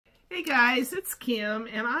Hi guys, it's Kim,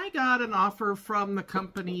 and I got an offer from the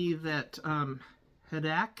company that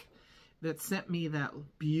Hadak that sent me that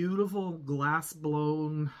beautiful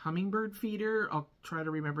glass-blown hummingbird feeder. I'll try to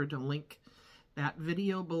remember to link that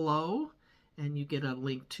video below, and you get a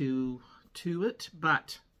link to it.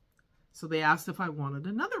 But so they asked if I wanted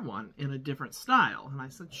another one in a different style, and I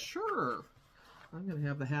said sure. I'm gonna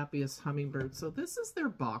have the happiest hummingbird. So this is their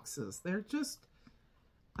boxes. They're just,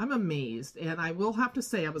 I'm amazed, and I will have to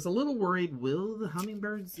say I was a little worried. Will the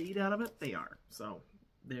hummingbirds eat out of it? They are, so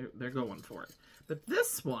they're going for it. But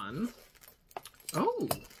this one, oh,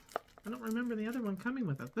 I don't remember the other one coming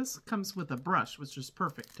with it. This comes with a brush, which is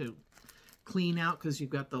perfect to clean out because you've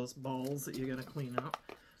got those balls that you're gonna clean out.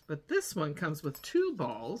 But this one comes with two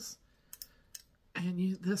balls,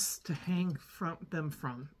 and this to hang them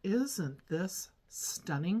from. Isn't this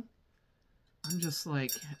stunning? I'm just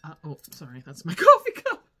like, oh, sorry, that's my coffee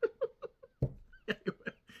cup.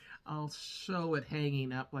 Anyway, I'll show it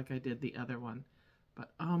hanging up like I did the other one. But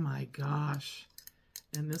oh my gosh.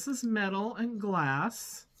 And this is metal and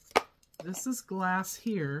glass. This is glass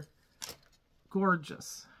here.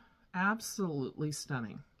 Gorgeous. Absolutely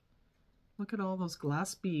stunning. Look at all those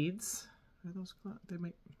glass beads. Are those glass? I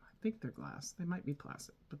think they're glass. They might be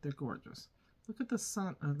plastic, but they're gorgeous. Look at the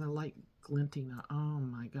sun, the light glinting. Oh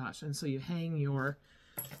my gosh. And so you hang your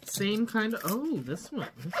same kind of, oh, this one.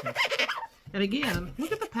 And again,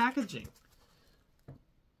 look at the packaging.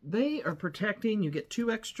 They are protecting. You get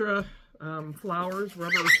two extra flowers,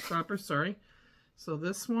 rubber stoppers, sorry. So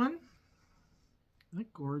this one, isn't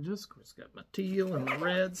that gorgeous? Of course, got my teal and the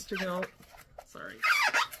reds to go. Sorry.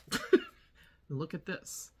 Look at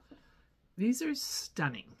this. These are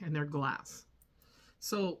stunning, and they're glass.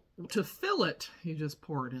 So to fill it, you just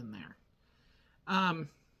pour it in there.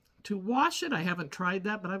 To wash it, I haven't tried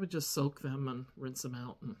that, but I would just soak them and rinse them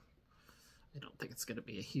out. And I don't think it's going to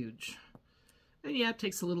be a huge... And yeah, it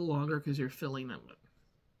takes a little longer because you're filling them, but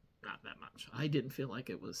not that much. I didn't feel like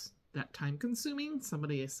it was that time consuming.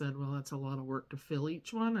 Somebody said, well, that's a lot of work to fill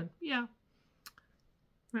each one. And yeah,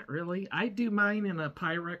 not really. I do mine in a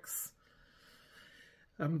Pyrex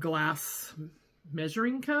glass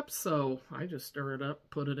measuring cup, so I just stir it up,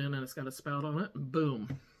 put it in, and it's got a spout on it, and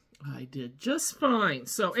boom, I did just fine.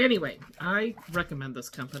 So anyway, I recommend this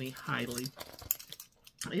company highly.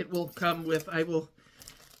 It will come with, I will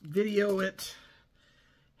video it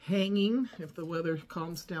hanging if the weather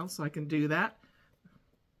calms down, so I can do that.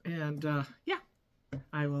 And yeah,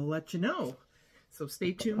 I will let you know. So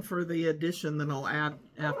stay tuned for the addition that I'll add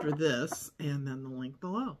after this, and then the link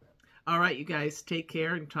below. All right, you guys, take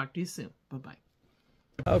care and talk to you soon. Bye-bye.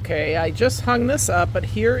 Okay, I just hung this up, but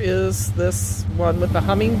here is this one with the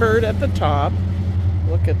hummingbird at the top.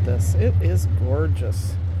 Look at this. It is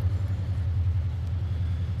gorgeous.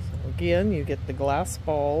 So again, you get the glass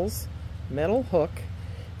balls, metal hook.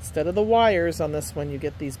 Instead of the wires on this one, you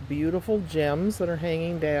get these beautiful gems that are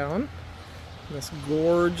hanging down. This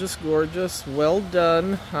gorgeous, gorgeous, well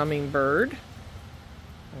done hummingbird.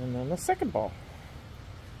 And then the second ball.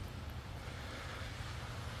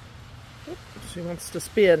 She wants to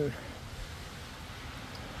spin.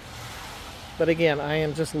 But again, I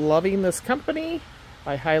am just loving this company.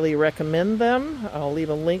 I highly recommend them. I'll leave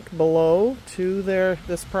a link below to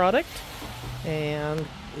this product. And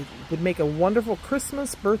it would make a wonderful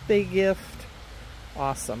Christmas birthday gift.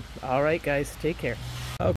 Awesome. All right, guys, take care.